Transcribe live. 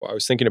I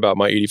was thinking about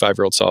my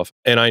 85-year-old self,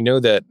 and I know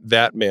that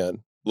that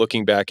man,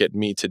 looking back at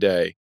me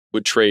today,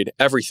 would trade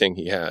everything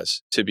he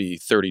has to be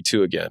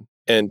 32 again.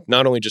 And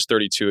not only just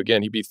 32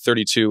 again, he'd be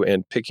 32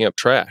 and picking up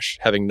trash,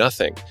 having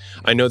nothing.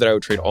 I know that I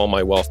would trade all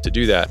my wealth to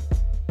do that.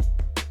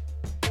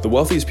 The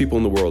wealthiest people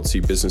in the world see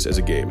business as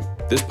a game.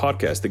 This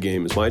podcast, The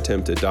Game, is my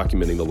attempt at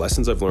documenting the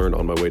lessons I've learned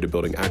on my way to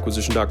building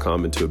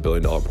acquisition.com into $1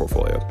 billion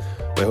portfolio.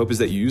 My hope is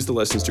that you use the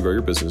lessons to grow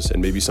your business and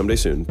maybe someday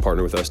soon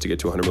partner with us to get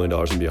to $100 million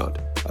and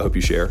beyond. I hope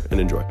you share and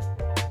enjoy.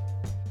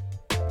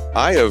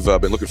 I have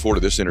been looking forward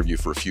to this interview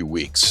for a few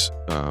weeks.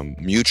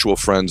 Mutual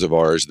friends of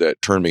ours that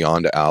turned me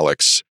on to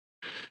Alex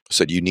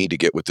said, you need to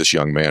get with this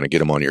young man and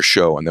get him on your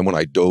show. And then when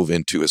I dove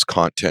into his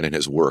content and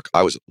his work,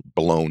 I was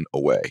blown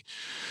away.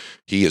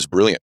 He is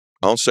brilliant.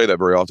 I don't say that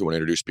very often when I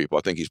introduce people.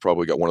 I think he's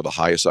probably got one of the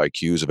highest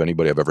IQs of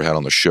anybody I've ever had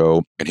on the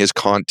show. And his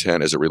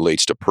content as it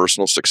relates to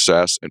personal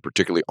success and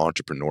particularly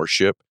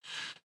entrepreneurship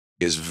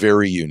is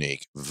very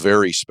unique,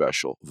 very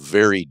special,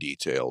 very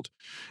detailed.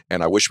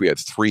 And I wish we had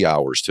 3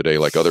 hours today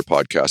like other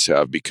podcasts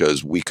have,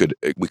 because we could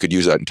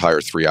use that entire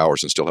 3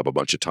 hours and still have a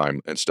bunch of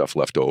time and stuff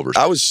left over.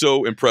 I was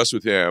so impressed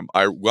with him.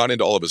 I got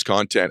into all of his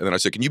content and then I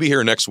said, can you be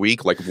here next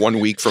week, like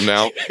 1 week from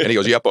now? And he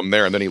goes, yep, I'm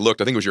there. And then he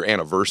looked, I think it was your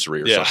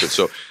anniversary or something.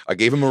 So I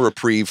gave him a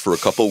reprieve for a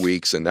couple of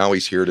weeks and now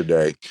he's here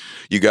today.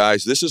 You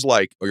guys, this is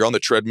like, you're on the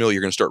treadmill,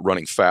 you're going to start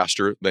running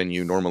faster than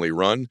you normally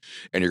run.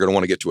 And you're going to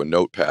want to get to a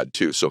notepad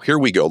too. So here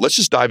we go. Let's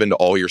just dive into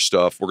all your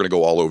stuff. We're going to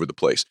go all over the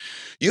place.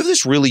 You have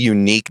this really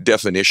unique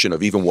definition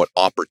of even what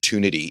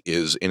opportunity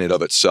is in and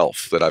of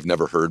itself that I've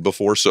never heard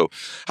before. So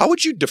how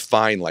would you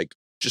define like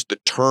just the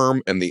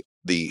term and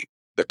the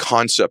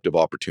concept of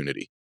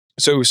opportunity?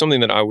 So it was something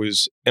that I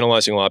was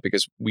analyzing a lot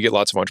because we get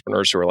lots of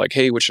entrepreneurs who are like,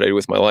 hey, what should I do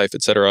with my life,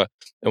 et cetera.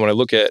 And when I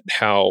look at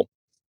how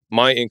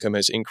my income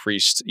has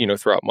increased,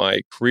 throughout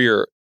my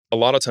career, a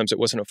lot of times it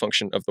wasn't a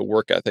function of the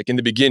work ethic. In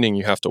the beginning,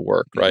 you have to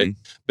work, right?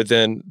 But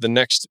then the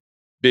next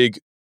big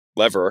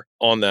lever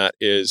on that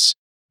is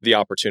the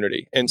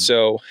opportunity. And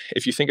so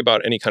if you think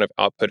about any kind of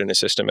output in a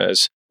system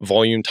as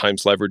volume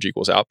times leverage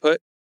equals output,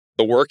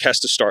 the work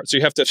has to start. So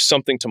you have to have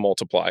something to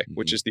multiply,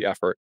 which is the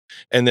effort.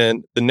 And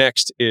then the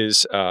next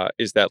is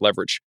that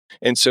leverage.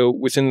 And so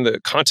within the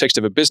context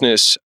of a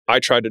business, I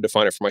tried to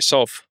define it for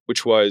myself,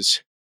 which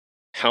was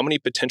how many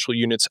potential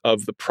units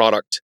of the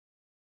product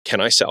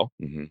can I sell?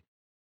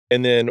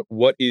 And then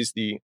what is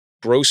the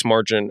gross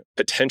margin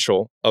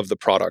potential of the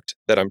product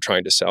that I'm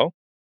trying to sell?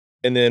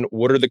 And then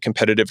what are the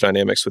competitive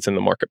dynamics within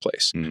the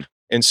marketplace?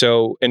 And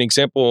so an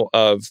example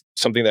of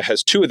something that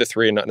has two of the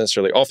three and not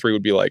necessarily all three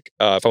would be like,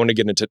 if I want to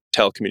get into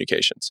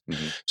telecommunications.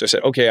 So I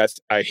said, okay,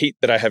 I hate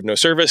that I have no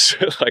service.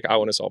 Like I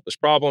want to solve this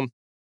problem.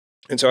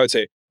 And so I'd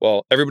say,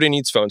 well, everybody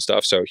needs phone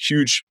stuff. So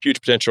huge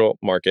potential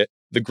market.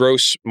 The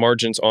gross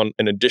margins on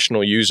an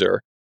additional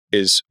user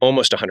is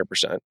almost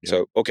 100%.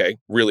 So, okay,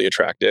 really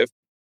attractive.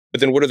 But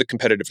then what are the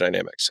competitive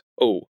dynamics?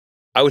 Oh,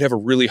 I would have a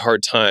really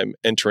hard time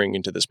entering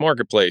into this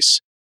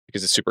marketplace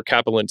because it's super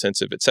capital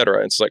intensive, et cetera.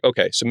 And it's like,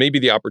 okay, so maybe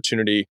the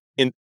opportunity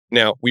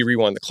now we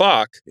rewind the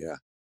clock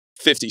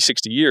 50,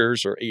 60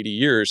 years or 80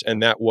 years,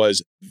 and that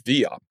was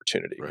the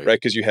opportunity, right?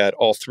 Because you had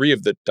all three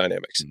of the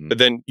dynamics. But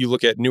then you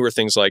look at newer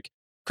things like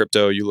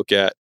crypto, you look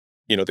at,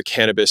 the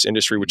cannabis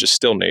industry, which is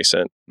still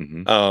nascent.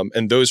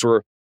 And those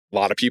were, a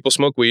lot of people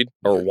smoke weed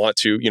or want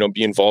to,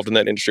 be involved in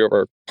that industry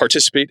or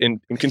participate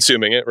in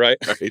consuming it, right?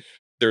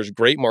 There's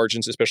great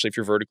margins, especially if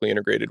you're vertically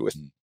integrated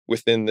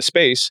within the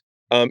space.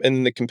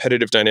 And the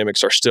competitive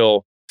dynamics are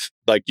still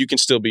like you can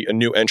still be a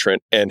new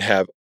entrant and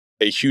have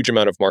a huge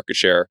amount of market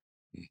share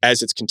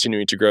as it's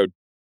continuing to grow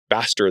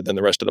faster than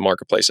the rest of the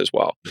marketplace as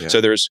well.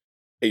 So there's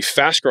a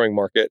fast growing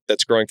market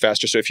that's growing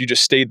faster. So if you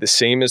just stayed the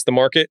same as the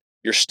market,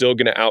 you're still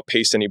going to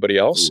outpace anybody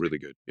else. Really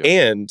good.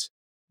 And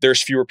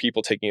there's fewer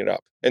people taking it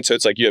up. And so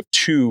it's like you have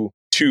two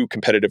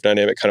competitive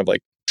dynamic kind of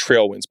like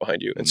trail winds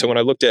behind you. And so when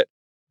I looked at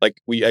like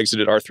we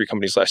exited our 3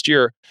 companies last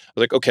year, I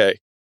was like, okay,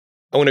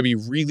 I want to be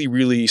really,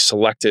 really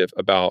selective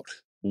about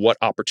what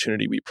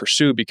opportunity we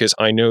pursue because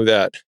I know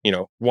that,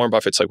 Warren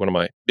Buffett's like one of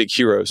my big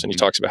heroes and he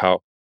talks about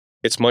how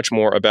it's much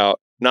more about,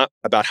 not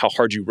about how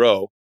hard you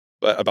row,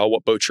 but about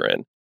what boat you're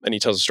in. And he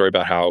tells a story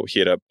about how he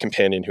had a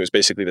companion who was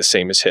basically the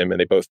same as him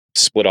and they both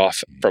split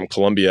off from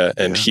Columbia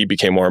and he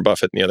became Warren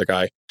Buffett and the other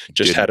guy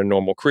just had a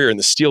normal career in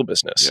the steel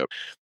business.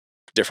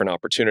 Different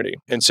opportunity.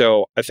 And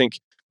so I think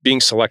being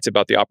selective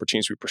about the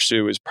opportunities we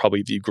pursue is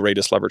probably the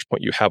greatest leverage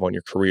point you have on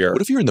your career.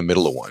 What if you're in the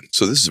middle of one?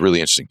 So this is a really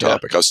interesting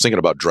topic. I was thinking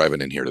about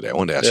driving in here today. I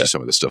wanted to ask you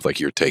some of this stuff, like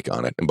your take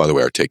on it. And by the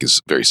way, our take is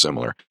very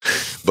similar.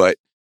 But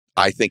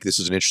I think this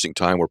is an interesting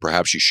time where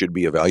perhaps you should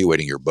be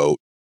evaluating your boat.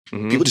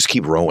 People just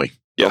keep rowing,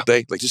 don't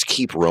they? Like just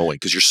keep rowing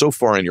because you're so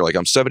far in. You're like,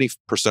 I'm 70%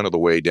 of the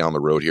way down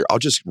the road here. I'll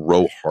just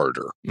row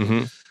harder.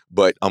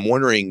 But I'm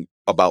wondering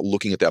about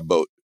looking at that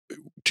boat.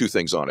 2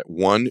 things on it.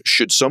 One,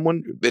 should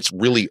someone that's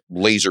really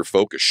laser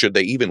focused, should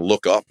they even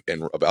look up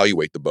and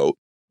evaluate the boat?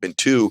 And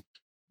 2,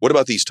 What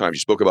about these times? You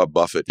spoke about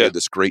Buffett. You Yeah. had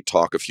this great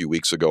talk a few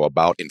weeks ago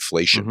about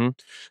inflation Mhm.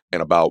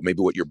 and about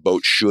maybe what your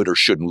boat should or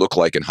shouldn't look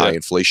like in high Yeah.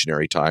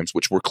 inflationary times,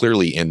 which we're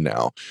clearly in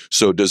now.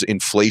 So does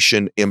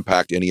inflation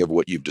impact any of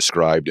what you've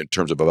described in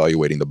terms of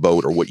evaluating the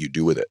boat or what you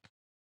do with it?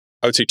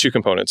 I would say two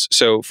components.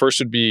 So first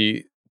would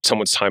be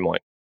someone's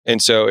timeline.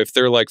 And so if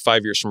they're like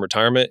 5 years from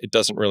retirement, it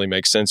doesn't really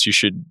make sense. You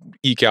should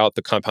eke out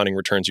the compounding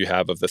returns you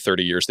have of the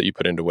 30 years that you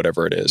put into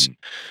whatever it is.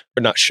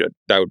 Or not should.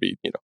 That would be,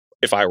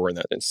 if I were in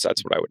that instance,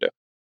 that's what I would do.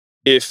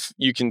 If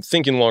you can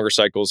think in longer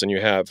cycles and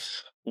you have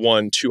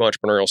 1-2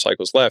 entrepreneurial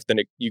cycles left, then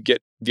you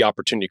get the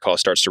opportunity cost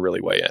starts to really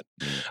weigh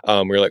in.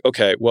 Where you're like,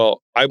 okay,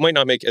 well, I might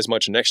not make as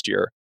much next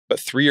year, but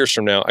 3 years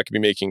from now, I could be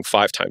making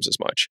 5 times as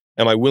much.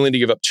 Am I willing to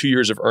give up 2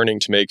 years of earning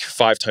to make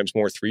 5 times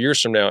more 3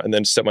 years from now and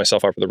then set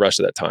myself up for the rest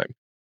of that time?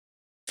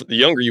 The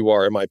younger you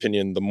are, in my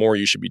opinion, the more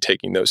you should be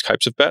taking those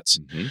types of bets.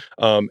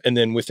 And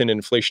then within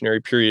an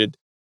inflationary period,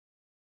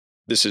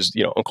 this is,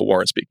 Uncle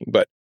Warren speaking,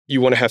 but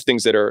you want to have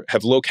things that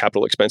have low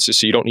capital expenses,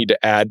 so you don't need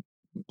to add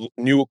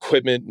new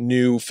equipment,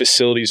 new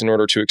facilities in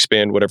order to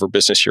expand whatever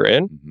business you're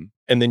in.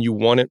 And then you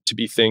want it to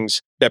be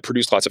things that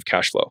produce lots of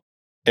cash flow.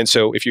 And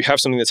so if you have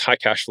something that's high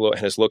cash flow and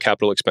has low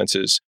capital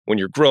expenses, when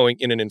you're growing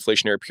in an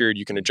inflationary period,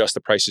 you can adjust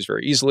the prices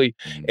very easily.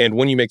 And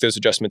when you make those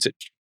adjustments, it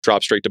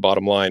drops straight to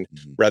bottom line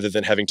rather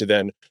than having to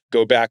then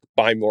go back,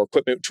 buy more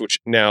equipment, which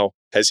now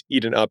has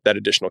eaten up that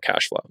additional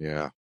cash flow.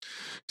 Yeah.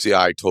 See,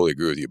 I totally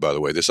agree with you, by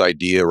the way. This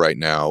idea right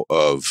now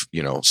of,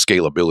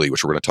 scalability,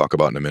 which we're going to talk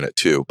about in a minute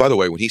too. By the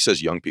way, when he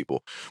says young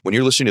people, when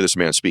you're listening to this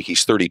man speak,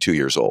 he's 32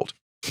 years old.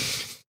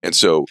 And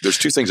so there's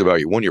two things about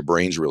you. One, your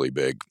brain's really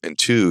big. And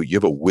two, you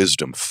have a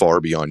wisdom far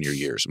beyond your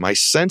years. My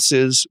sense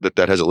is that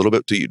has a little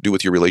bit to do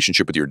with your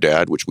relationship with your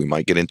dad, which we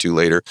might get into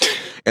later.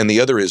 And the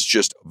other is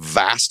just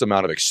vast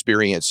amount of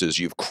experiences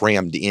you've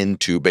crammed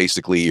into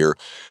basically your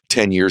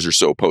 10 years or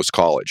so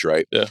post-college,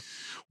 right? Yeah.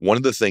 One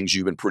of the things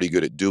you've been pretty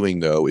good at doing,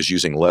 though, is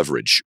using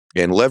leverage.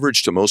 And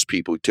leverage to most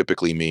people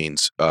typically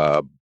means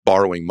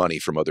borrowing money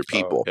from other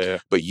people. Yeah.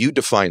 But you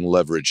define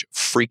leverage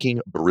freaking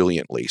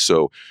brilliantly.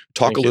 So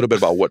talk a little bit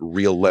about what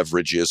real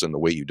leverage is and the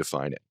way you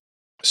define it.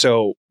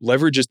 So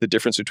leverage is the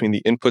difference between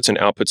the inputs and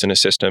outputs in a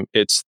system.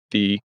 It's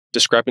the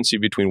discrepancy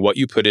between what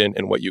you put in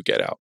and what you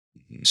get out.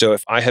 So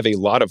if I have a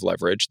lot of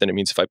leverage, then it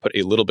means if I put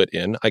a little bit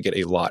in, I get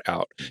a lot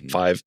out. If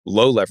I have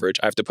low leverage,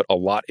 I have to put a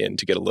lot in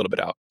to get a little bit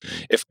out.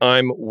 If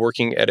I'm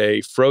working at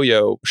a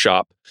froyo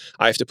shop,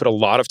 I have to put a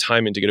lot of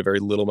time in to get a very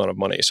little amount of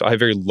money. So I have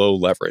very low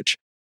leverage.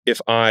 If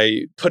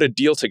I put a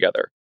deal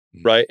together,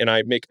 right, and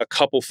I make a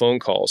couple phone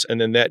calls,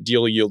 and then that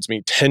deal yields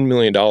me $10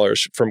 million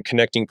from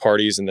connecting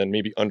parties and then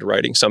maybe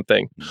underwriting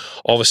something,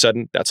 all of a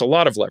sudden, that's a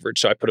lot of leverage.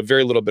 So I put a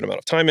very little bit amount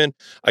of time in,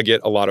 I get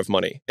a lot of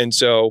money. And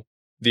so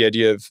the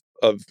idea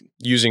of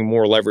using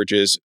more leverage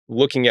is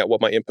looking at what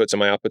my inputs and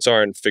my outputs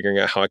are and figuring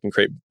out how I can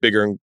create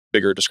bigger and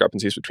bigger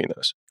discrepancies between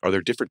those. Are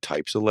there different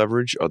types of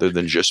leverage other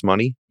than just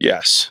money?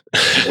 Yes.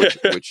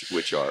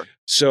 which are?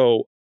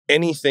 So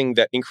anything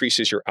that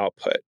increases your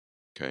output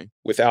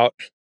without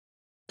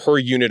per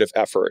unit of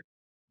effort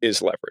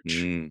is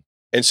leverage.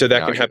 And so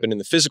that can happen in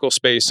the physical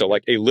space. So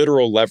like a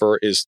literal lever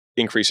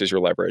increases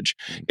your leverage.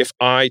 If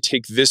we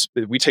take this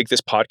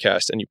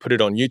podcast and you put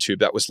it on YouTube,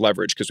 that was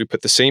leverage because we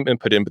put the same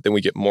input in, but then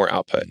we get more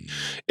output.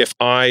 If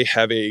I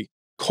have a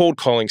cold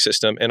calling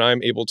system and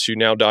I'm able to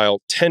now dial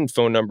 10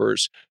 phone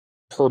numbers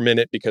per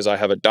minute because I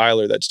have a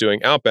dialer that's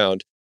doing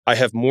outbound, I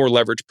have more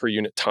leverage per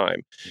unit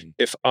time.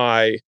 If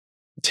I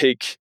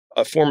take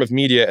a form of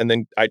media and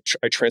then I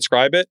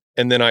transcribe it,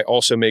 and then I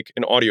also make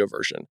an audio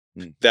version,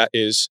 that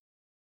is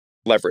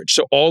leverage.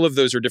 So all of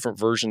those are different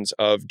versions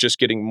of just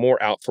getting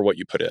more out for what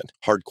you put in.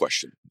 Hard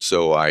question.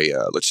 So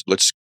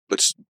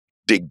let's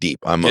dig deep.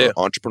 I'm an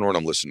entrepreneur and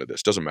I'm listening to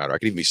this. Doesn't matter. I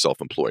can even be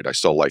self-employed. I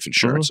sell life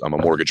insurance. I'm a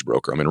mortgage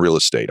broker. I'm in real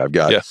estate. I've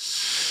got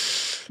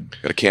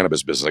a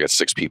cannabis business. I got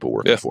 6 people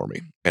working for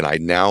me. And I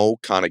now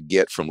kind of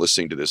get from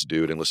listening to this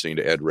dude and listening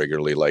to Ed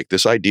regularly, like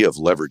this idea of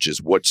leverage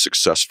is what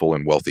successful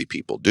and wealthy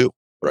people do,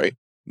 right?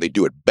 They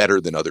do it better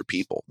than other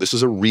people. This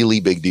is a really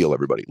big deal,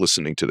 everybody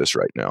listening to this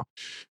right now.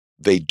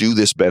 They do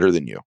this better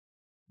than you.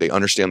 They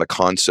understand the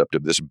concept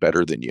of this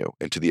better than you.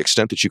 And to the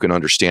extent that you can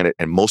understand it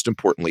and most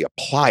importantly,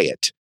 apply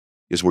it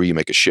is where you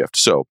make a shift.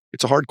 So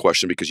it's a hard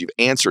question because you've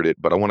answered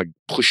it, but I want to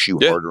push you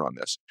harder on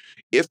this.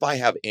 If I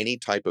have any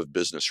type of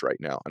business right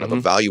now and I've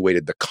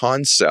evaluated the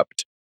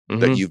concept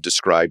that you've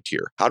described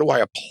here, how do I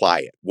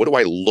apply it? What do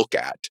I look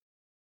at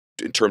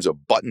in terms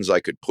of buttons I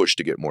could push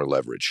to get more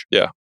leverage?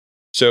 Yeah.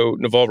 So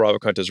Naval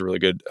Ravikant does a really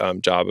good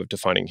job of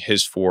defining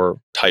his 4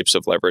 types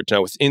of leverage.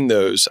 Now, within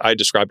those, I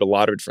described a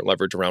lot of different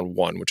leverage around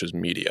one, which is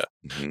media,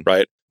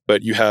 right?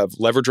 But you have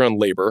leverage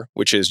around labor,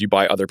 which is you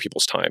buy other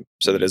people's time.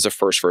 So that is the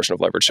first version of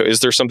leverage. So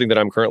is there something that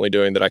I'm currently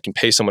doing that I can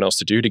pay someone else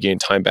to do to gain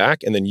time back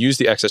and then use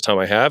the excess time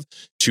I have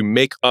to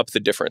make up the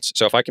difference?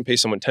 So if I can pay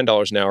someone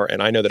 $10 an hour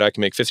and I know that I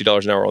can make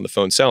 $50 an hour on the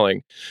phone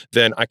selling,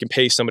 then I can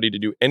pay somebody to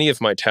do any of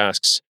my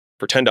tasks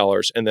for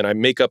 $10 and then I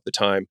make up the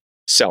time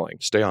selling.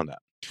 Stay on that.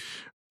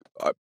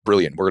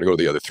 Brilliant. We're going to go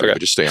to the other 3, but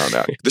just stay on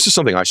that. This is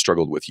something I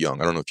struggled with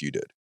young. I don't know if you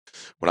did.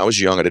 when I was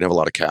young, I didn't have a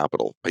lot of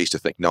capital. I used to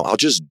think, no,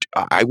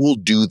 I will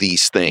do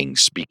these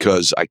things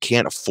because I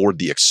can't afford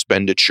the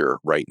expenditure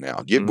right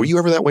now. Were you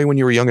ever that way when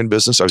you were young in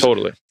business?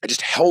 Totally. I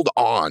just held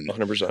on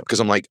 100%. because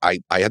I'm like, I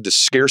had this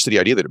scarcity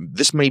idea that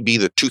this may be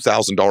the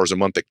 $2,000 a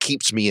month that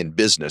keeps me in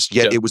business.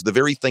 Yet it was the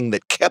very thing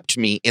that kept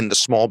me in the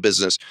small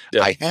business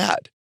I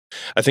had.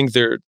 I think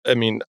you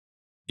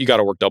got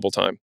to work double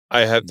time.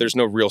 There's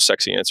no real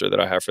sexy answer that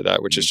I have for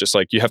that, which is just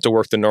like, you have to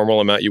work the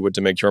normal amount you would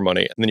to make your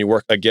money. And then you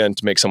work again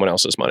to make someone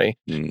else's money.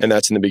 And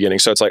that's in the beginning.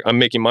 So it's like, I'm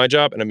making my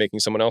job and I'm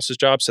making someone else's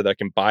job so that I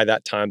can buy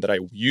that time that I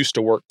used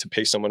to work to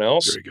pay someone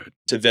else. Very good.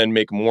 To then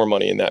make more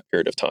money in that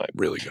period of time.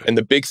 Really good. And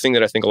the big thing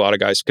that I think a lot of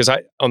guys, because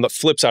on the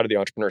flip side of the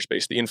entrepreneur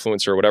space, the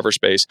influencer or whatever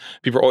space,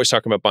 people are always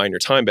talking about buying your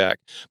time back,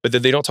 but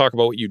then they don't talk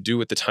about what you do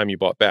with the time you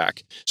bought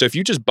back. So if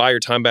you just buy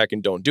your time back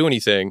and don't do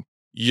anything,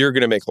 you're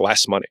going to make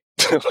less money.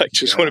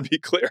 Just want to be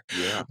clear.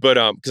 Yeah.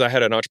 But because I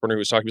had an entrepreneur who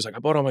was talking, he was like, I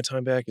bought all my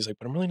time back. He's like,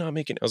 but I'm really not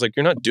making it. I was like,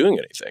 you're not doing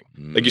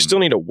anything. Like, you still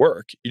need to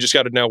work. You just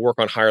got to now work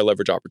on higher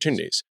leverage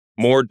opportunities,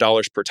 more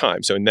dollars per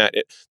time. So in that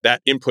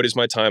input is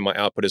my time, my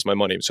output is my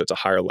money. So it's a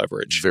higher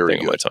leverage thing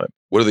on my time.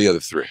 What are the other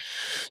three?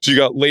 So you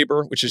got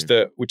labor, which is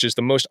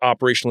the most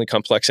operationally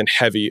complex and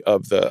heavy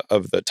of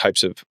the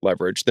types of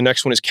leverage. The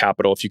next one is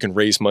capital. If you can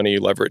raise money,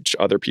 leverage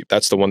other people.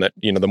 That's the one that,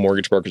 the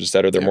mortgage brokers, et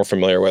cetera, they're more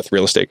familiar with,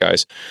 real estate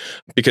guys.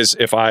 Because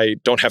if I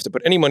don't have to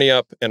put any money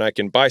up and I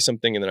can buy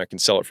something and then I can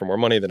sell it for more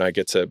money, then I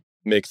get to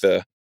make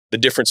the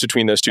difference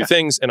between those two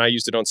things. And I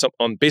used it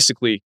on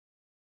basically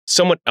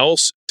someone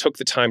else took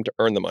the time to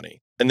earn the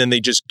money. And then they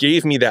just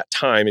gave me that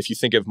time, if you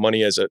think of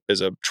money as a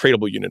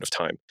tradable unit of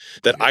time,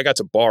 that I got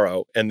to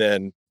borrow and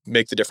then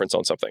make the difference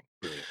on something.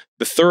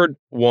 The third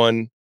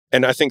one,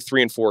 and I think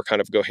 3 and 4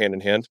 kind of go hand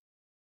in hand,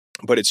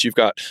 but you've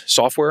got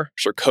software,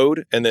 so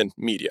code, and then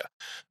media.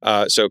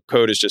 So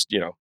code is just,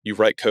 you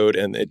write code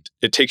and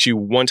it takes you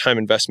one-time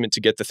investment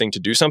to get the thing to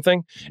do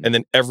something. And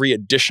then every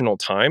additional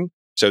time,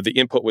 so the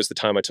input was the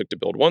time I took to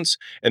build once,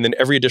 and then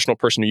every additional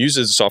person who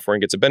uses the software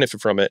and gets a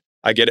benefit from it,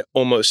 I get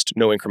almost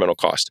no incremental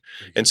cost.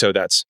 And so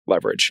that's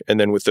leverage. And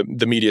then with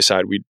the media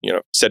side, we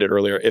said it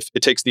earlier, if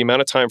it takes the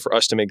amount of time for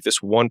us to make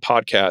this one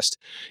podcast,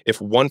 if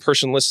one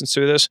person listens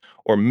to this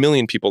or 1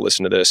 million people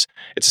listen to this,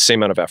 it's the same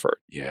amount of effort.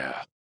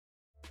 Yeah.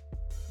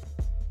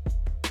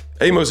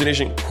 Hey, Mosey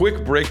Nation,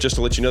 quick break just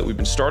to let you know that we've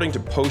been starting to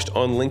post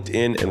on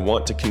LinkedIn and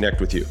want to connect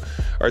with you.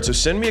 All right, so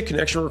send me a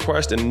connection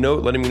request and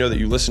note letting me know that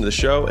you listen to the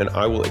show, and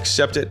I will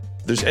accept it.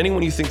 If there's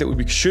anyone you think that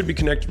we should be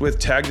connected with,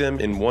 tag them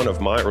in one of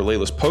my or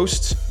Layla's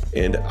posts,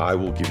 and I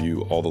will give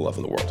you all the love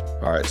in the world.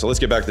 All right, so let's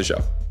get back to the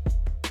show.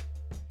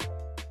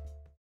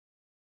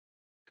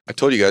 I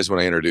told you guys when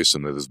I introduced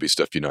them that this would be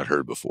stuff you've not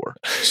heard before.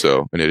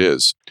 So, and it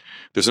is.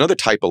 There's another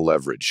type of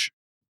leverage,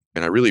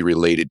 and I really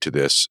related to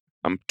this.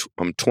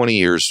 I'm 20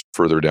 years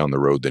further down the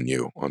road than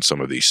you on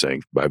some of these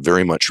things, but I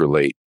very much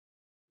relate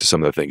to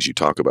some of the things you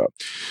talk about.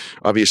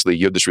 Obviously,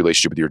 you have this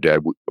relationship with your dad.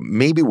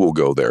 Maybe we'll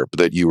go there, but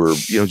that you were,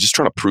 just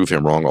trying to prove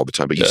him wrong all the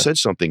time. But you said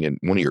something in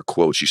one of your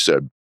quotes. You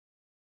said,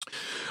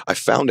 I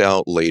found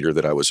out later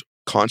that I was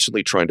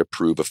constantly trying to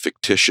prove a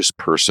fictitious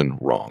person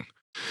wrong.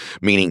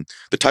 Meaning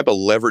the type of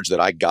leverage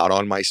that I got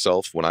on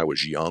myself when I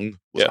was young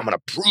was, I'm going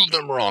to prove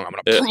them wrong. I'm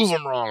going to prove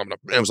them wrong. And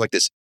it was like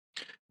this.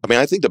 I mean,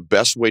 I think the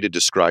best way to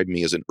describe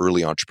me as an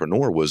early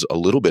entrepreneur was a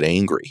little bit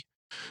angry.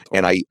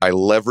 And I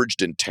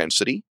leveraged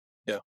intensity.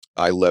 Yeah.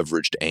 I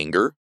leveraged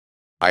anger.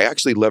 I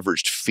actually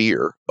leveraged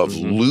fear of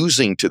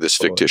losing to this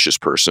fictitious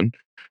person,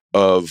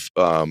 of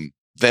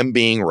them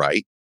being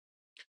right.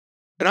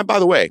 And by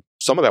the way,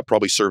 some of that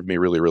probably served me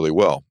really, really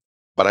well.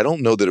 But I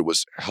don't know that it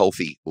was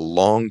healthy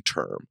long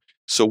term.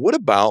 So what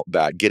about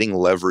that, getting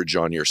leverage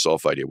on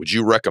yourself idea? Would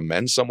you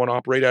recommend someone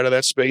operate out of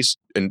that space?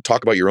 And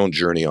talk about your own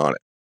journey on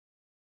it.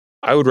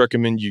 I would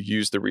recommend you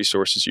use the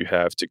resources you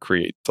have to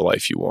create the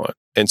life you want.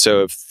 And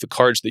so if the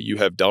cards that you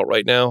have dealt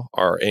right now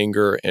are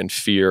anger and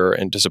fear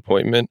and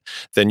disappointment,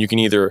 then you can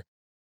either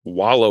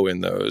wallow in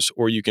those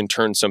or you can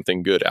turn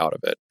something good out of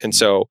it. And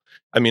so,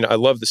 I mean, I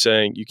love the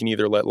saying, you can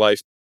either let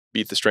life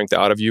beat the strength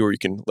out of you or you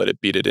can let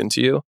it beat it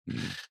into you.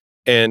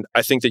 And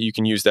I think that you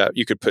can use that.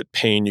 You could put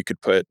pain, you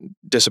could put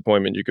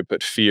disappointment, you could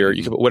put fear,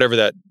 you could put whatever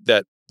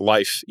that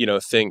life,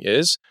 thing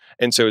is.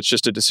 And so it's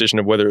just a decision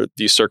of whether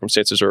these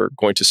circumstances are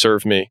going to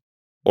serve me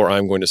or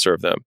I'm going to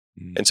serve them.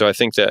 And so I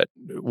think that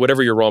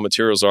whatever your raw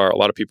materials are, a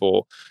lot of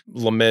people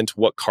lament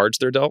what cards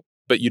they're dealt,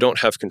 but you don't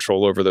have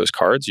control over those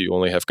cards. You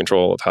only have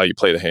control of how you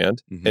play the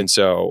hand. And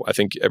so I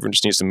think everyone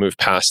just needs to move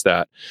past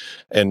that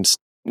and,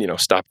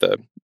 stop the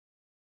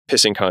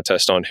pissing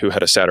contest on who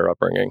had a sadder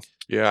upbringing.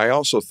 Yeah, I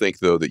also think,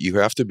 though, that you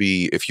have to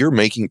be, if you're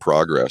making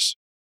progress,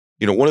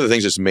 one of the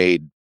things that's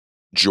made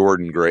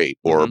Jordan great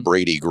or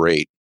Brady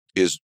great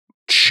is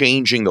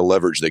changing the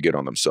leverage they get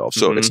on themselves.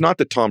 So it's not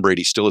that Tom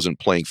Brady still isn't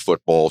playing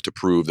football to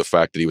prove the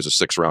fact that he was a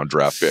 6th-round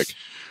draft pick,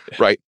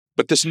 right?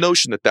 But this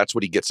notion that that's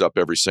what he gets up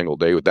every single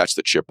day with, that's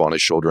the chip on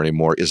his shoulder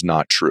anymore, is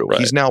not true. Right.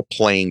 He's now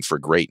playing for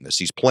greatness.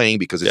 He's playing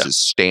because it's his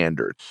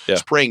standard.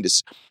 He's praying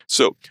to.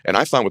 So, and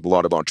I find with a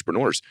lot of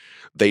entrepreneurs,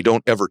 they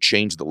don't ever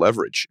change the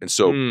leverage. And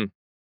so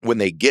when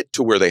they get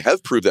to where they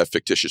have proved that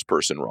fictitious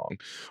person wrong,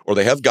 or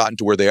they have gotten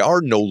to where they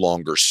are no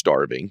longer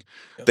starving,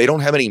 they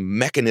don't have any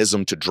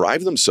mechanism to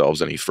drive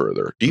themselves any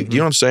further. Do you know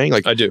what I'm saying?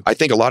 Like, I do. I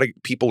think a lot of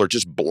people are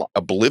just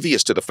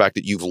oblivious to the fact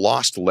that you've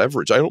lost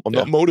leverage. I'm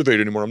not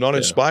motivated anymore. I'm not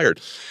inspired.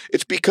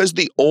 It's because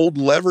the old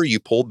lever you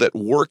pulled that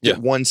worked at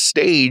one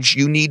stage,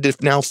 you need to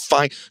now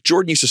find.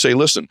 Jordan used to say,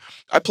 listen,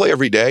 I play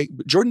every day.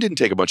 Jordan didn't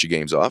take a bunch of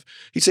games off.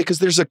 He'd say, because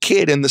there's a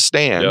kid in the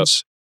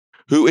stands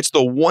who it's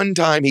the one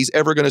time he's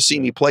ever going to see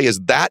me play is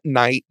that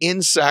night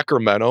in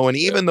Sacramento. And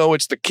even though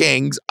it's the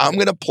Kings, I'm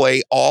going to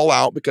play all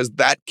out because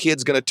that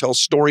kid's going to tell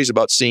stories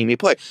about seeing me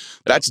play.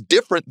 That's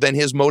different than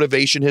his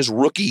motivation his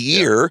rookie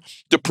year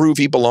to prove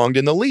he belonged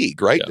in the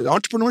league, right?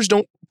 Entrepreneurs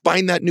don't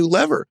find that new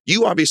lever.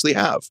 You obviously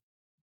have.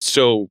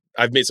 So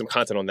I've made some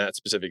content on that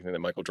specific thing that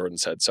Michael Jordan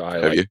said. So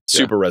I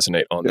super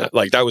resonate on that.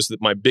 Like that was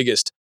my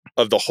biggest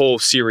of the whole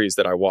series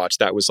that I watched.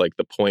 That was like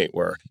the point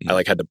where I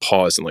like had to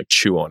pause and like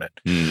chew on it.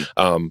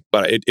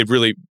 But it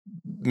really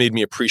made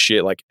me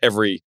appreciate like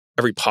every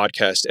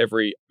podcast,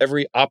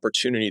 every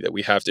opportunity that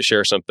we have to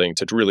share something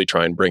to really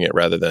try and bring it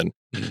rather than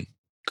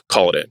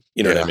call it in.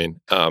 You know what I mean?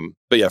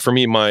 But yeah, for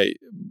me, my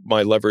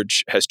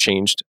leverage has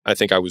changed. I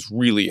think I was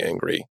really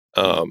angry,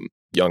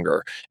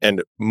 younger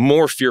and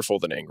more fearful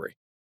than angry.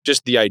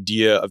 Just the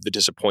idea of the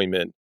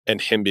disappointment and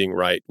him being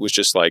right was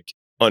just like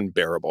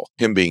unbearable.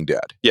 Him being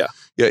dead. Yeah,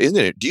 isn't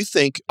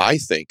it? I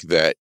think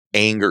that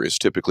anger is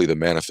typically the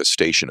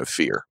manifestation of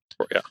fear.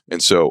 Yeah.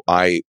 And so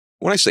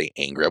when I say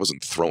angry, I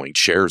wasn't throwing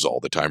chairs all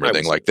the time or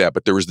anything like that,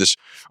 but there was this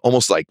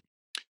almost like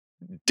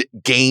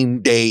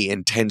game day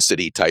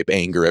intensity type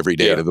anger every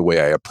day to the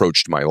way I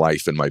approached my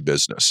life and my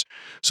business.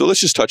 So let's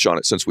just touch on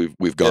it since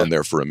we've gone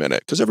there for a minute,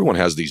 because everyone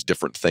has these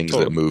different things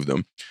that move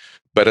them.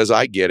 But as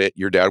I get it,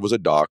 your dad was a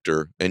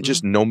doctor, and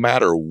just no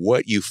matter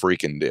what you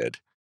freaking did,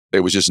 it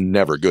was just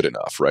never good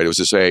enough, right? It was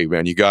just, hey,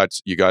 man, you got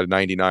a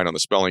 99 on the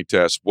spelling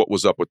test. What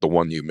was up with the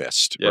one you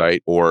missed,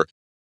 right? Or,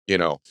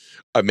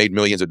 I made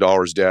millions of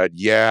dollars, Dad.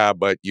 Yeah,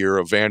 but you're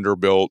a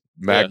Vanderbilt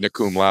magna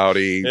cum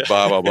laude,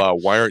 blah, blah, blah.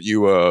 Why aren't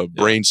you a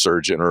brain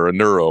surgeon or a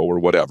neuro or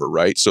whatever,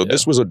 right? So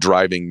this was a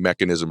driving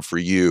mechanism for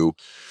you.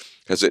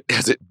 Has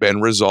it been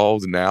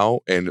resolved now?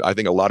 And I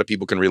think a lot of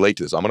people can relate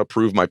to this. I'm going to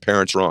prove my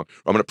parents wrong.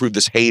 I'm going to prove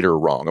this hater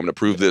wrong. I'm going to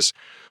prove this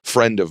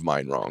friend of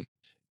mine wrong.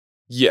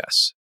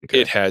 Yes,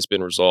 it has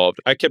been resolved.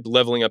 I kept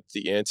leveling up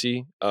the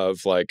ante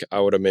of like,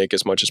 I want to make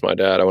as much as my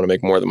dad. I want to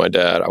make more than my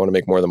dad. I want to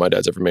make more than my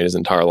dad's ever made his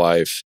entire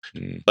life.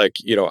 Like,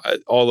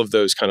 all of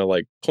those kind of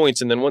like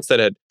points. And then once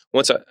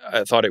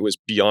I thought it was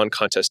beyond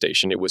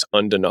contestation, it was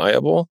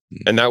undeniable.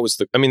 And that was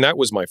that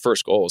was my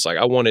first goal. It's like,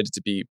 I wanted it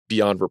to be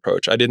beyond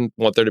reproach. I didn't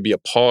want there to be a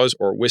pause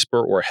or a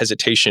whisper or a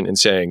hesitation in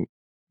saying,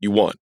 you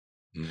won.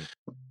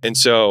 And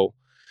so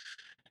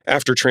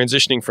after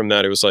transitioning from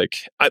that, it was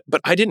like,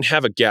 but I didn't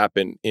have a gap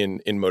in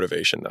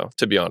motivation though,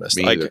 to be honest.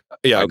 Me like,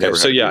 either. Okay.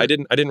 So I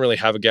didn't really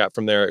have a gap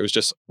from there. It was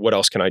just, what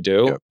else can I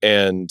do?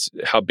 And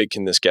how big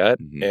can this get?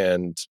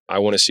 And I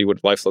want to see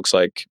what life looks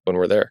like when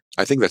we're there.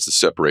 I think that's the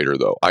separator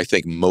though. I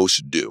think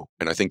most do.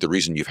 And I think the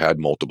reason you've had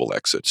multiple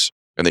exits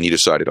and then you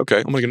decided, okay,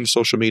 I'm going to get into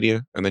social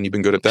media. And then you've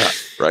been good at that,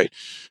 right?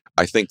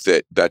 I think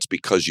that's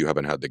because you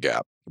haven't had the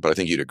gap. But I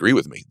think you'd agree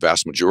with me.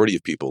 Vast majority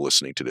of people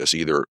listening to this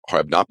either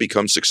have not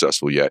become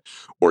successful yet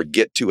or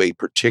get to a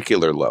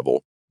particular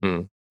level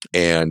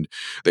and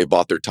they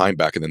bought their time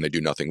back and then they do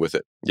nothing with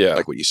it. Yeah.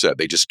 Like what you said,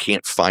 they just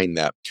can't find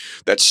that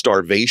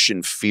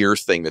starvation fear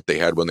thing that they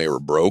had when they were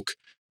broke.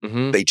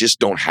 They just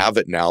don't have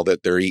it now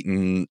that they're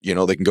eating,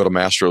 they can go to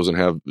Mastro's and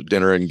have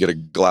dinner and get a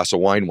glass of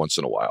wine once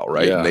in a while,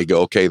 right? And they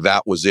go, okay,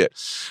 that was it.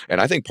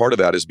 And I think part of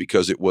that is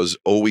because it was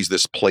always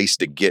this place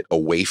to get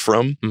away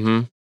from.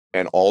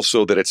 And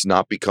also that it's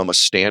not become a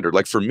standard.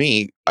 Like for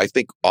me, I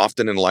think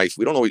often in life,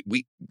 we don't always,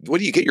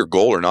 whether you get your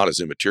goal or not is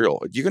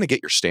immaterial. You're going to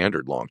get your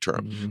standard long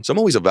term. So I'm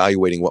always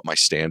evaluating what my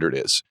standard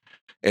is.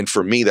 And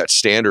for me, that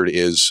standard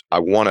is I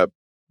want to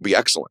be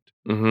excellent.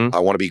 I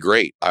want to be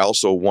great. I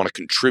also want to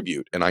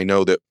contribute. And I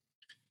know that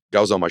guy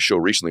was on my show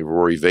recently,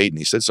 Rory Vaden.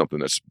 He said something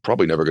that's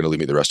probably never going to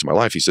leave me the rest of my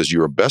life. He says,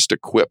 you are best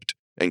equipped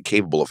and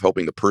capable of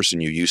helping the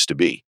person you used to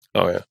be.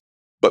 Oh, yeah.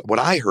 But what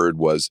I heard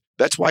was,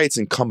 that's why it's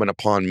incumbent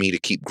upon me to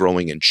keep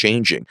growing and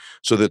changing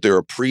so that there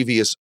are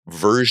previous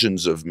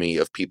versions of me,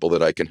 of people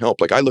that I can help.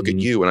 Like I look at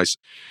you and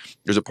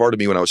there's a part of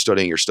me when I was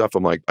studying your stuff,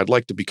 I'm like, I'd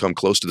like to become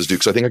close to this dude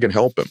because I think I can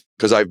help him.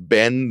 Because I've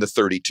been the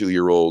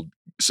 32-year-old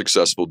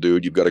successful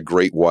dude. You've got a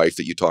great wife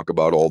that you talk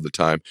about all the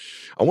time.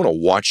 I want to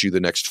watch you the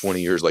next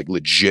 20 years, like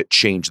legit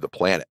change the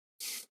planet.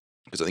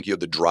 Because I think you have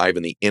the drive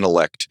and the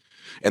intellect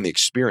and the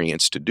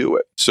experience to do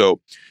it.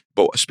 So,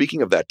 but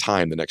speaking of that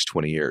time, the next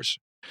 20 years,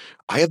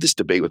 I have this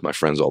debate with my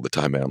friends all the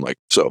time, man. I'm like,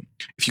 so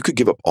if you could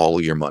give up all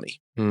of your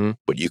money,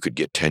 but you could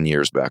get 10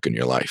 years back in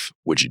your life,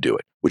 would you do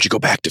it? Would you go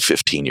back to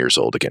 15 years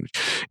old again?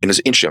 And it's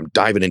interesting, I'm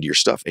diving into your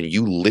stuff. And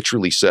you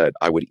literally said,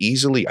 I would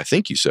easily, I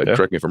think you said,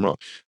 correct me if I'm wrong,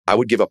 I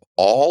would give up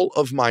all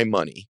of my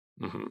money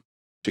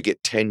to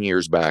get 10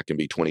 years back and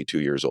be 22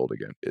 years old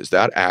again. Is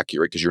that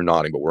accurate? Because you're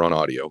nodding, but we're on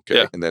audio. Okay.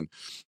 Yeah.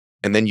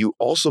 And then you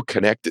also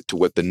connect it to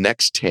what the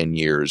next 10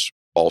 years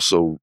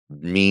also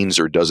means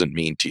or doesn't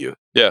mean to you?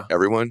 Yeah.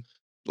 Everyone,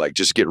 like,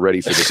 just get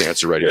ready for this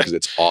answer right here because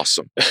it's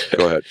awesome.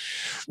 Go ahead.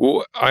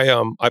 Well,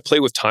 I play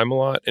with time a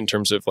lot in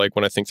terms of like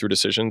when I think through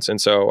decisions. And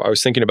so I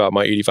was thinking about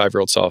my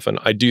 85-year-old self, and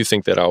I do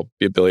think that I'll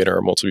be a billionaire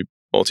or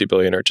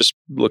multi-billionaire, just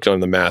looking on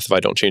the math if I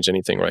don't change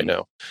anything right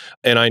now.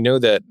 And I know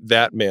that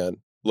that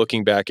man,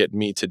 looking back at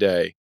me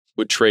today,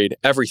 would trade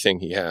everything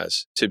he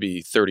has to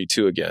be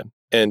 32 again.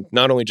 And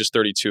not only just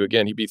 32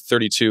 again, he'd be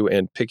 32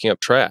 and picking up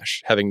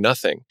trash, having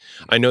nothing.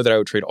 I know that I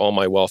would trade all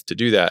my wealth to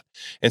do that.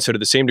 And so to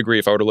the same degree,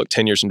 if I were to look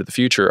 10 years into the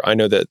future, I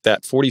know that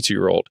that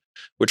 42-year-old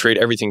would trade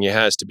everything he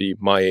has to be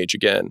my age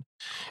again.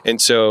 And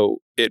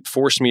so it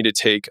forced me to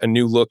take a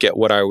new look at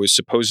what I was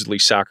supposedly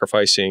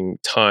sacrificing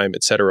time,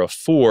 et cetera,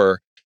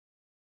 for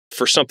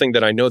something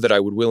that I know that I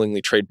would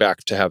willingly trade back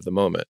to have the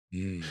moment.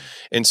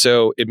 And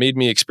so it made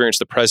me experience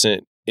the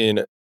present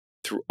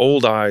through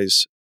old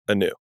eyes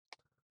anew.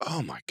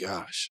 Oh my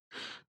gosh.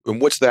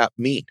 And what's that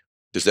mean?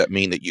 Does that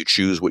mean that you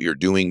choose what you're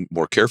doing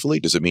more carefully?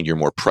 Does it mean you're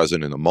more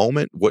present in the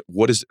moment?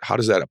 How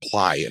does that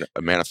apply and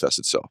manifest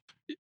itself?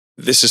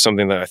 This is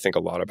something that I think a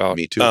lot about.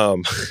 Me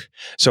too.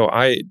 So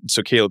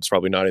Caleb's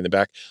probably nodding in the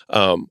back.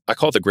 I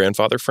call it the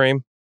grandfather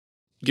frame.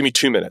 Give me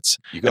 2 minutes.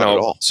 You got it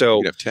all. So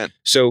you can have 10.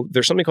 So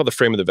there's something called the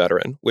frame of the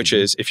veteran, which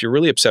is if you're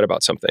really upset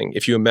about something,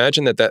 if you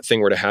imagine that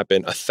thing were to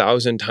happen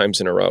 1,000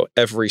 times in a row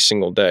every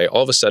single day,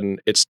 all of a sudden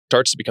it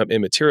starts to become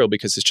immaterial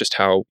because it's just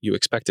how you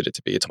expected it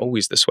to be. It's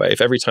always this way.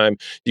 If every time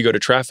you go to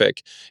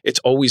traffic, it's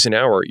always an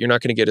hour, you're not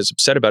going to get as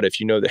upset about it if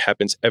you know that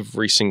happens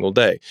every single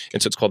day.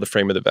 And so it's called the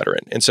frame of the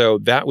veteran. And so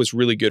that was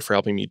really good for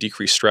helping me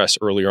decrease stress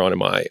earlier on in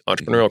my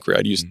entrepreneurial career.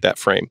 I'd used that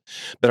frame.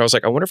 But I was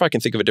like, I wonder if I can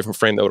think of a different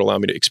frame that would allow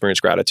me to experience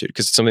gratitude,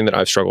 because it's something that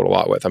I've struggled a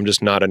lot with. I'm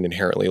just not an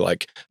inherently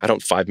I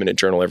don't 5-minute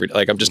journal every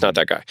day. I'm just not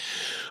that guy.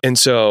 And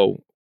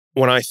so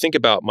when I think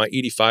about my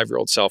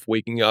 85-year-old self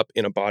waking up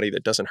in a body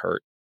that doesn't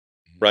hurt,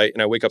 right?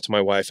 And I wake up to my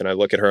wife and I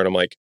look at her and I'm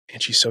like,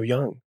 and she's so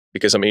young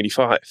because I'm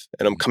 85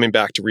 and I'm coming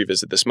back to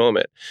revisit this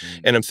moment.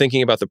 And I'm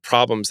thinking about the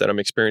problems that I'm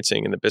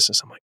experiencing in the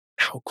business. I'm like,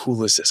 how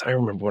cool is this? I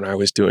remember when I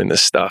was doing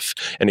this stuff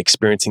and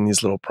experiencing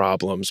these little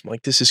problems. I'm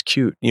like, this is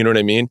cute. You know what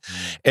I mean?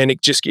 And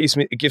it just gives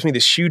me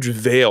this huge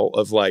veil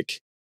of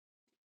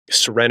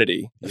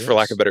serenity, for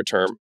lack of a better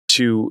term,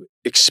 to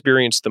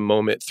experience the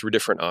moment through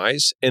different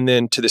eyes. And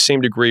then to the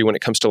same degree, when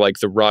it comes to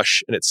the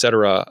rush and et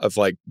cetera of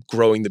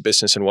growing the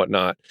business and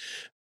whatnot,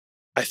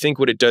 I think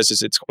what it does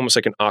is it's almost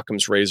like an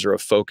Occam's razor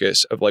of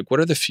focus of what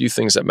are the few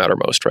things that matter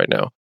most right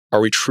now? Are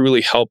we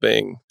truly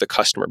helping the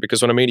customer?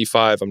 Because when I'm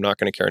 85, I'm not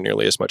going to care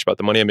nearly as much about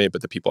the money I made,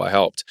 but the people I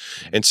helped.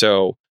 And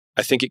so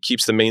I think it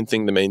keeps the main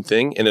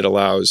thing, and it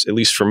allows, at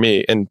least for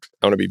me, and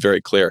I want to be very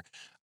clear,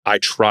 I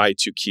try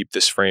to keep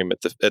this frame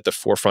at the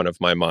forefront of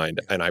my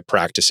mind, and I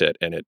practice it,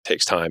 and it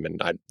takes time.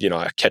 And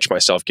I catch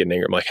myself getting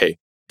angry. I'm like, hey,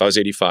 if I was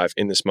 85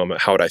 in this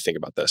moment, how would I think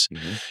about this?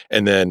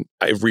 And then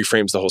it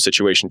reframes the whole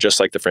situation, just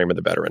like the frame of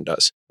the veteran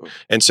does.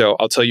 And so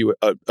I'll tell you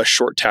a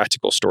short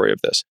tactical story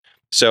of this.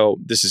 So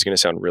this is going to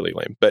sound really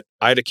lame, but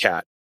I had a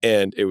cat,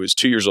 and it was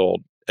 2 years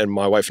old, and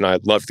my wife and I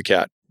loved the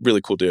cat.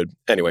 Really cool dude.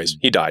 Anyways,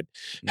 he died,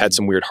 had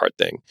some weird heart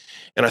thing.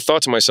 And I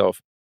thought to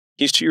myself,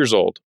 he's 2 years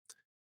old.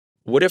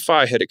 What if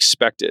I had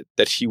expected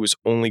that he was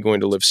only going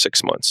to live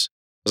 6 months?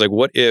 I was like,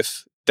 what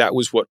if that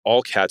was what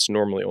all cats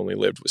normally only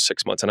lived, was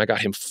 6 months, and I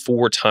got him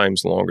 4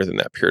 times longer than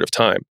that period of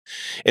time?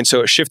 And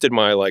so it shifted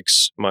my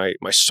my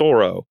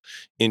sorrow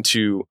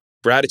into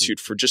gratitude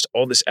for just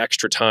all this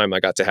extra time I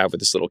got to have with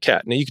this little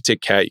cat. Now you can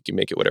take cat, you can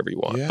make it whatever you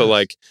want,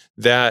 but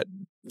that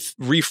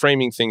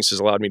reframing things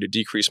has allowed me to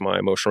decrease my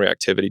emotional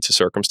reactivity to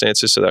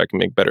circumstances so that I can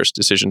make better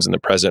decisions in the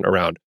present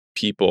around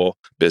people,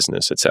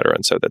 business, et cetera.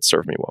 And so that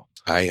served me well.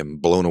 I am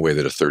blown away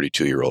that a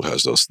 32-year-old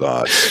has those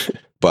thoughts,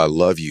 but I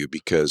love you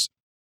because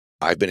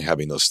I've been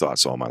having those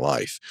thoughts all my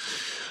life.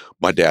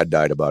 My dad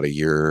died about a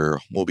year,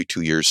 will be 2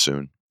 years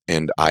soon.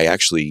 And I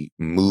actually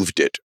moved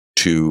it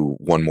to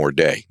one more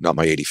day, not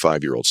my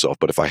 85-year-old self,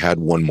 but if I had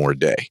one more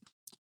day,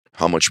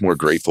 how much more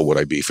grateful would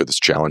I be for this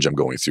challenge I'm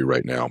going through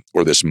right now,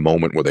 or this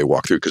moment where they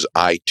walk through? Because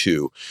I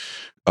too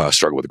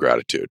struggle with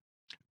gratitude.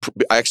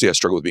 I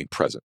struggle with being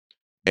present.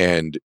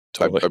 And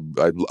totally.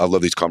 I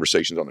love these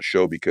conversations on the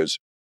show because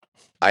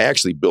I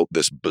actually built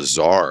this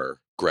bizarre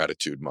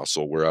gratitude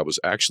muscle where I was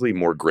actually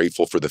more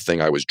grateful for the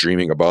thing I was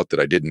dreaming about that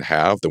I didn't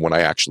have than when I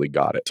actually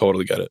got it.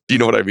 Totally get it. Do you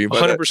know what I mean by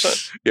 100%.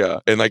 that? Yeah.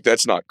 And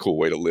that's not a cool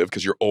way to live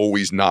because you're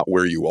always not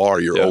where you are.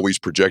 You're always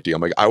projecting.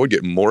 I'm like, I would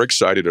get more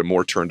excited and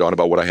more turned on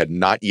about what I had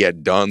not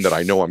yet done that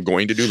I know I'm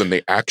going to do than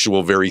the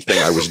actual very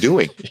thing I was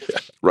doing.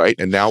 Right.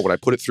 And now when I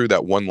put it through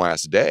that one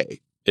last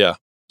day,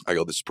 I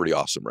go, this is pretty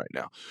awesome right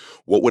now.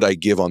 What would I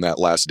give on that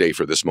last day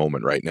for this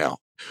moment right now?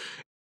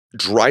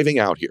 Driving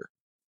out here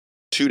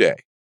today,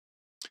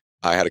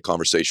 I had a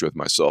conversation with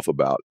myself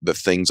about the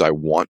things I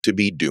want to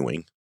be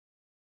doing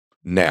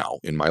now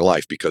in my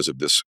life because of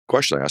this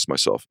question I asked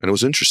myself. And it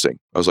was interesting.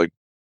 I was like,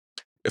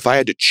 if I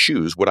had to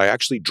choose, would I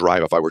actually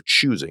drive? If I were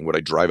choosing, would I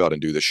drive out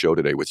and do this show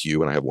today with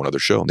you? And I have one other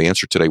show. And the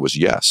answer today was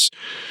yes.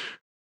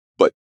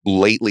 But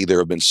lately, there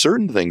have been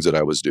certain things that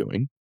I was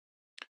doing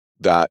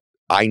that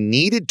I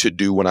needed to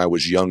do when I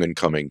was young and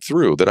coming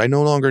through that I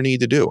no longer need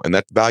to do. And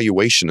that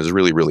valuation is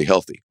really, really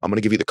healthy. I'm going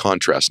to give you the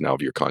contrast now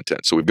of your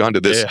content. So we've gone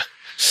to this,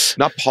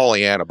 not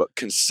Pollyanna, but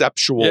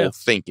conceptual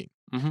thinking.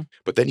 Mm-hmm.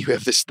 But then you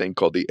have this thing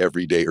called the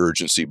everyday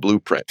urgency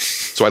blueprint.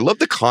 So I love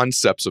the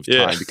concepts of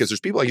time because there's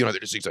people like, they're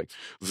just like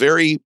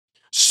very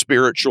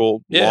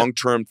spiritual,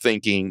 long-term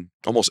thinking,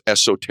 almost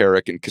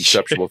esoteric and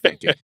conceptual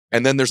thinking.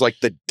 And then there's like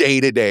the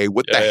day-to-day,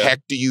 what the heck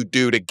do you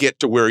do to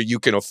get to where you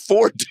can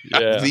afford to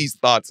have these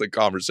thoughts and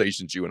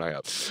conversations you and I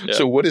have? Yeah.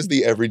 So what is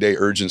the everyday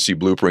urgency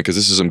blueprint? Because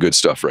this is some good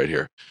stuff right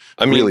here.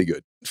 I mean, really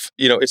good.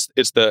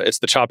 It's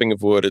the chopping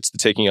of wood. It's the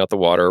taking out the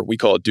water. We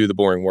call it do the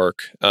boring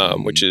work,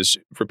 which is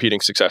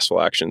repeating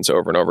successful actions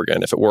over and over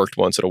again. If it worked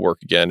once, it'll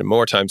work again. And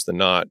more times than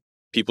not,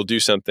 people do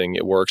something,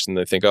 it works, and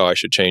they think, oh, I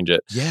should change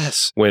it.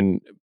 Yes.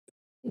 When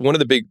one of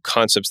the big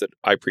concepts that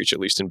I preach, at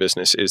least in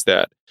business, is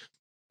that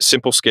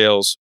simple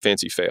scales,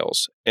 fancy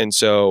fails. And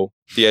so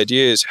the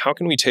idea is, how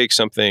can we take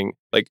something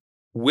like,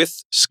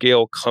 with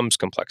scale comes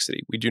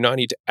complexity. We do not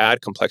need to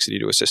add complexity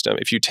to a system.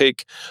 If you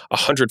take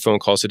 100 phone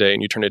calls a day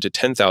and you turn it to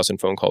 10,000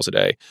 phone calls a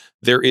day,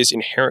 there is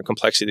inherent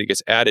complexity that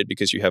gets added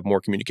because you have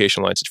more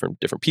communication lines from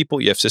different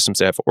people. You have systems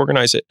that have to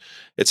organize it,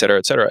 et cetera,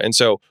 et cetera. And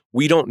so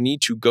we don't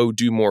need to go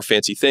do more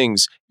fancy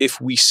things. If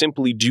we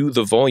simply do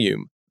the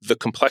volume, the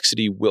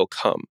complexity will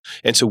come.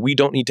 And so we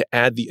don't need to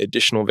add the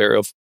additional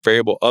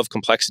variable of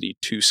complexity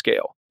to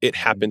scale. It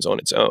happens on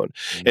its own.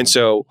 And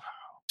so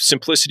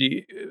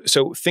simplicity,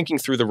 so thinking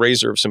through the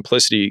razor of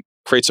simplicity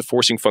creates a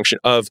forcing function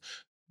of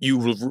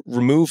you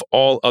remove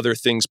all other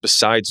things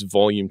besides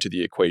volume to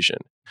the equation.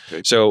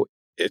 Okay. So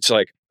it's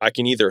like, I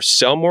can either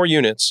sell more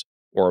units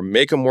or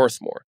make them worth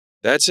more.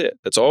 That's it.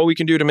 That's all we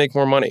can do to make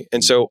more money.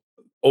 And so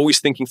always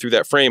thinking through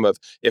that frame of,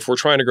 if we're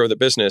trying to grow the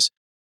business,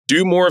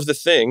 do more of the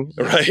thing,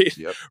 right?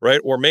 Yep. Right?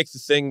 Or make the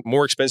thing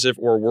more expensive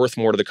or worth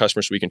more to the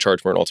customer so we can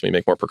charge more and ultimately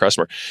make more per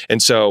customer.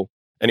 And so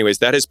anyways,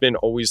 that has been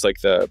always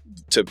like the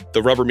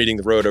rubber meeting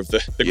the road of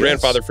the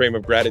grandfather frame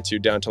of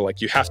gratitude, down to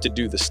like, you have to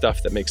do the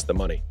stuff that makes the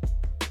money.